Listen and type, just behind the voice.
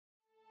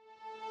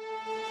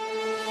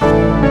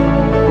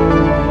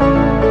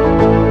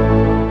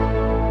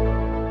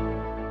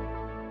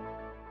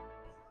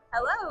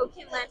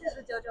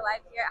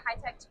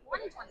HITEC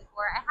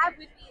 2024. I have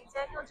with me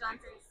Daniel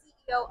Johnson,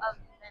 CEO of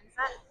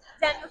Venza.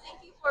 Daniel,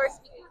 thank you for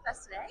speaking with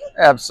us today.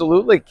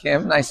 Absolutely,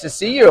 Kim. Nice to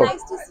see you.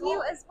 Nice to see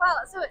you as well.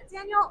 So,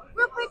 Daniel,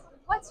 real quick,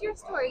 what's your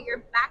story, your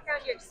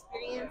background, your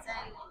experience,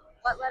 and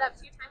what led up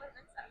to your time with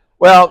Venza?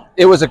 Well,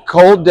 it was a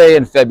cold day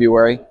in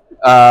February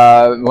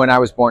when I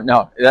was born.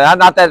 No,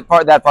 not that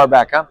far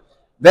back, huh?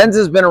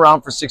 Venza's been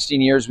around for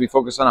 16 years. We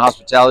focus on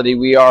hospitality.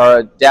 We are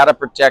a data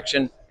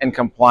protection and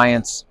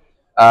compliance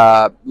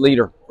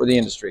leader for the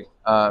industry.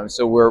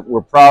 So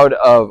we're proud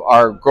of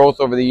our growth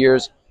over the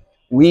years.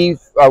 We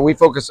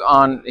focus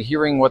on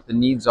hearing what the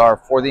needs are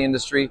for the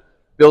industry,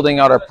 building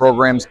out our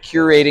programs,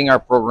 curating our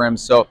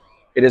programs so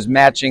it is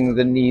matching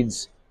the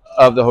needs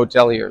of the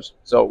hoteliers.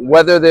 So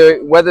whether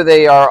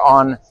they are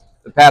on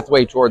the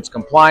pathway towards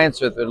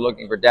compliance or if they're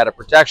looking for data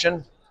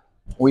protection,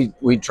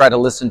 we try to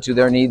listen to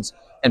their needs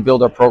and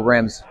build our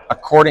programs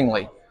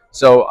accordingly.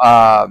 So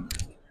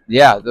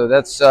yeah,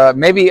 that's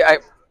maybe I.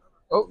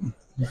 Oh,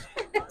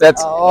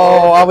 that's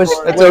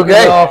that's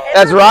okay.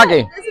 That's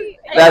Rocky.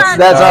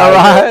 That's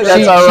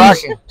our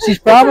Rocky. She's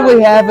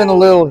probably having a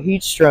little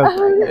heat stroke.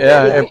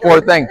 Yeah,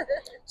 poor thing.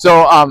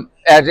 So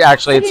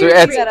actually,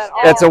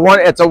 it's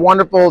a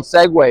wonderful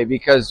segue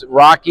because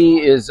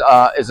Rocky is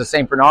a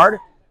Saint Bernard,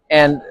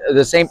 and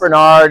the Saint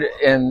Bernard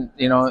in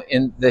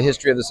the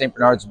history of the Saint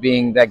Bernards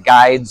being that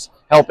guides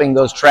helping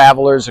those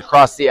travelers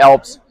across the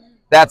Alps.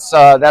 That's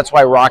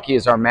why Rocky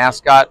is our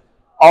mascot.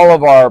 All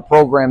of our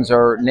programs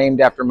are named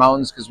after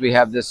mountains because we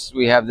have this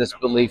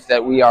belief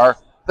that we are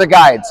the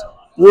guides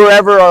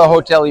wherever a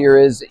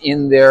hotelier is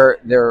in their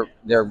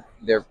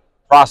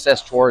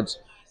process towards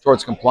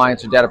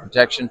compliance or data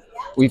protection.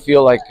 We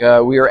feel like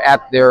we are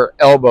at their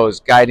elbows,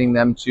 guiding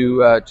them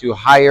to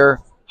higher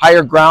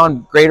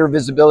ground, greater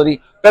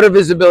visibility, better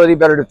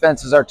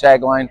defense is our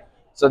tagline.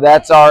 So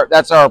that's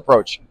our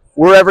approach.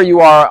 Wherever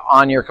you are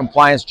on your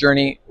compliance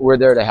journey, we're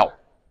there to help.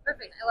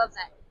 Perfect. I love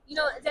that.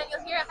 Daniel,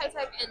 here at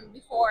HITEC and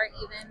before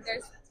even,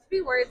 there's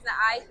three words that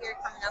I hear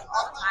coming up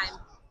all the time.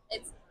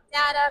 It's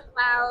data,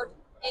 cloud,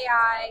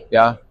 AI.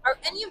 Yeah. Are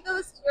any of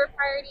those your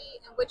priority,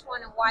 and which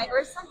one and why, or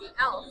is something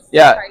else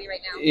your priority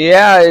right now?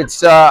 Yeah,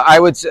 it's I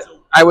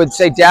would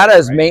say data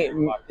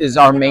is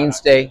our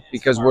mainstay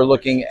because we're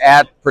looking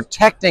at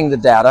protecting the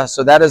data.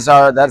 So that's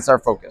our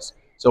focus.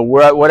 So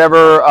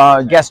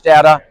whatever guest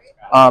data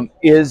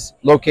is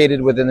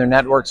located within their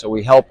network. So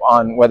we help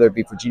on whether it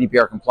be for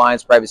GDPR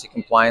compliance, privacy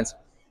compliance,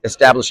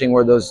 establishing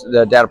where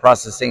the data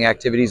processing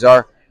activities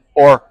are,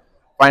 or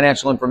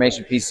financial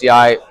information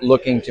PCI,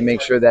 looking to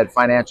make sure that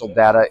financial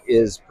data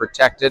is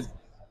protected,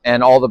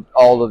 and all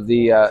of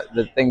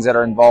the things that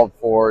are involved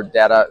for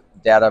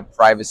data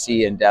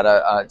privacy and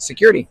data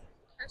security.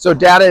 So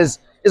data is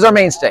our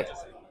mainstay.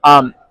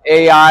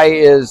 AI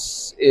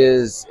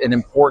is an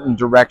important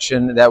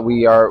direction that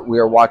we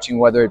are watching,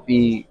 whether it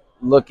be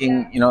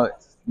looking,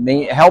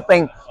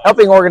 helping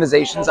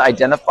organizations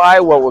identify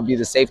what would be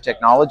the safe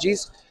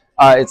technologies.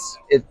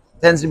 It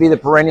tends to be the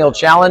perennial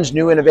challenge.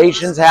 New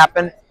innovations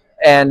happen,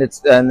 and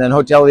then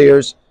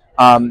hoteliers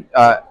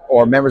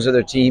or members of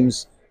their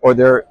teams or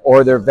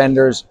their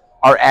vendors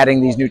are adding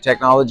these new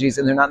technologies,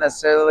 and they're not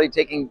necessarily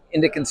taking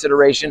into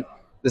consideration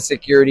the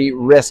security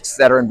risks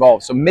that are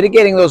involved. So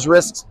mitigating those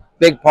risks,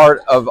 big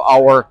part of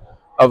our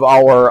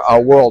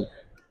world.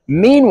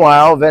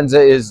 Meanwhile,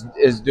 Venza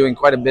is doing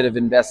quite a bit of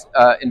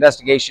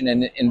investigation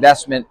and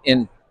investment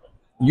in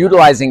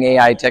utilizing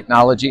AI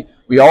technology.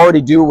 We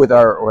already do with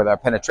our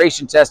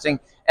penetration testing,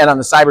 and on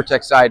the cyber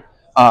tech side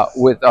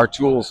with our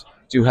tools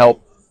to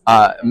help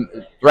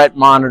threat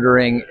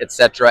monitoring,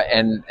 etc.,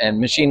 and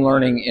machine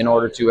learning in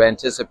order to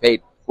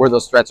anticipate where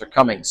those threats are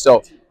coming.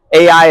 So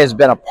AI has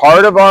been a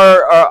part of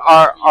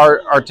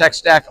our tech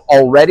stack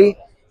already,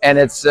 and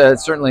it's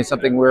certainly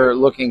something we're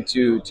looking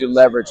to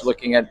leverage,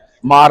 looking at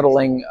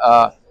modeling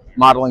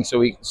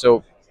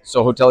so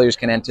hoteliers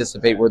can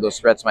anticipate where those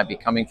threats might be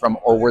coming from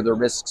or where the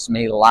risks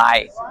may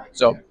lie.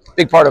 So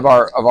big part of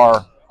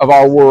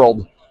our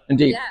world,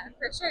 indeed. Yeah,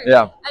 for sure.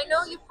 Yeah. I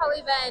know you've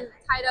probably been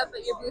tied up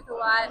at your booth a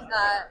lot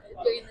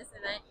during this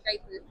event.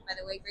 Great booth, by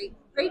the way.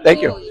 Great.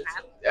 Thank you.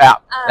 Have. Yeah,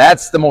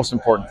 that's the most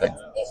important thing.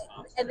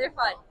 And they're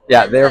fun.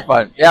 Yeah, they're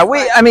fun. Yeah,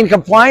 I mean,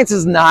 compliance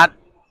is not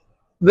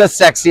the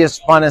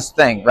sexiest, funnest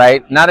thing,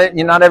 right? Not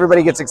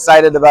everybody gets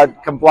excited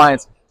about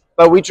compliance,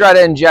 but we try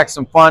to inject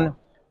some fun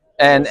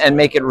and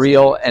make it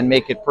real and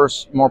make it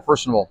more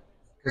personable,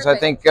 because I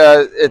think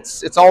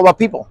it's all about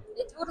people.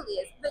 It totally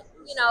is.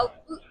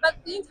 But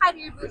being tied to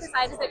your booth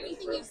aside, is there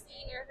anything you've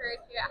seen or heard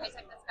here at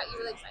HITEC that's got you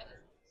really excited?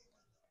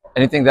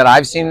 Anything that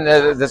I've seen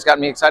that's got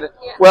me excited?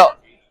 Yeah. Well,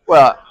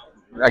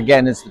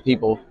 again, it's the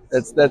people.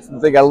 That's the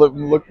thing I look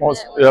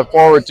most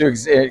forward to,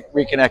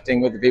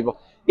 reconnecting with the people.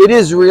 It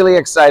is really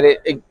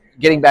exciting.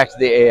 Getting back to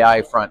the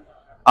AI front,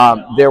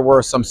 there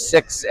were some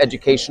 6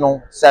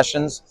 educational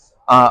sessions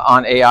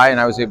on AI, and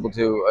I was able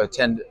to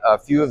attend a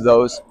few of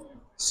those.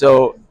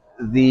 So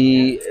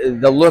the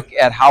look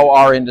at how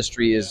our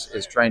industry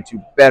is trying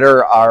to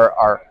better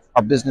our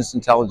business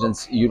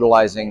intelligence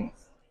utilizing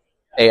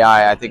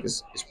AI, I think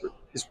is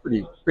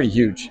pretty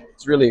huge.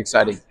 It's really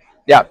exciting.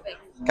 Yeah.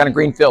 kind of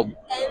greenfield. And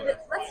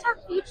let's talk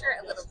future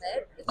a little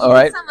bit. If you All could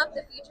right. sum up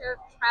the future of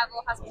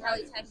travel,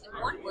 hospitality tech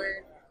in one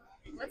word,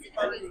 what's it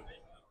going to be?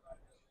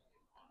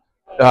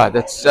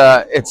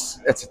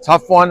 It's a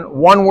tough one.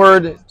 One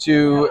word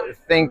to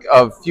think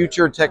of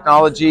future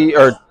technology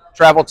or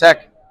travel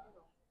tech.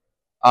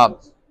 Uh,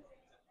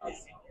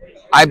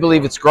 I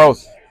believe it's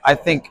growth. I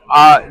think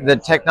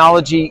the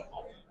technology,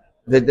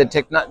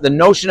 the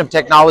notion of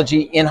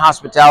technology in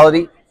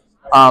hospitality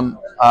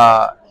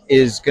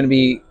is going to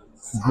be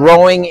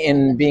growing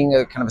in being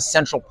a kind of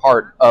essential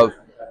part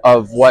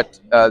of what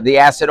the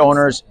asset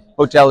owners,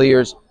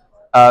 hoteliers.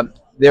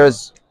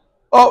 There's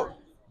oh,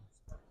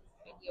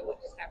 Idea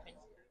what just happened.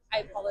 I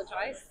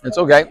apologize. it's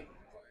okay.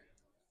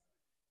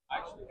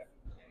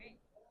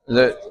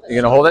 You're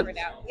gonna hold it.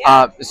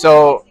 Yeah.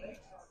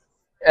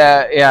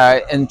 Yeah,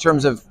 in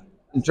terms of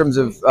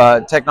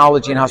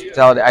technology and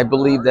hospitality, I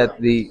believe that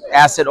the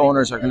asset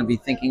owners are going to be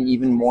thinking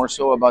even more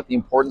so about the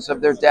importance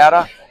of their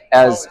data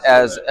as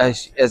a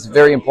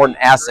very important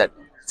asset.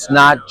 It's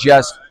not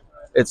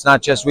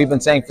just we've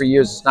been saying for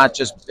years. It's not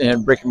just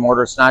brick and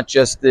mortar. It's not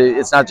just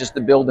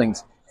the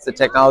buildings. It's the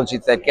technology.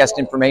 It's that guest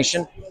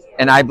information,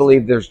 and I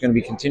believe there's going to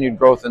be continued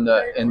growth in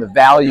the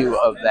value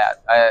of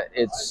that.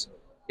 It's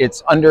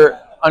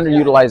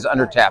underutilized,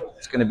 undertapped.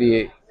 It's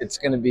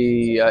going to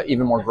be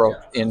even more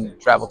growth in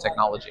travel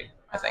technology,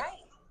 I think. All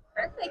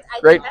right. Perfect. I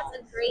Great. think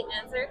that's a great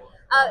answer.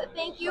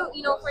 Thank you,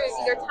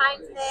 for your time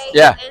today,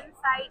 Yeah. your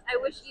insight. I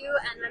wish you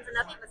and Venza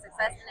nothing but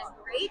success in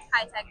a great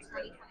high tech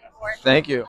 2024. Thank you.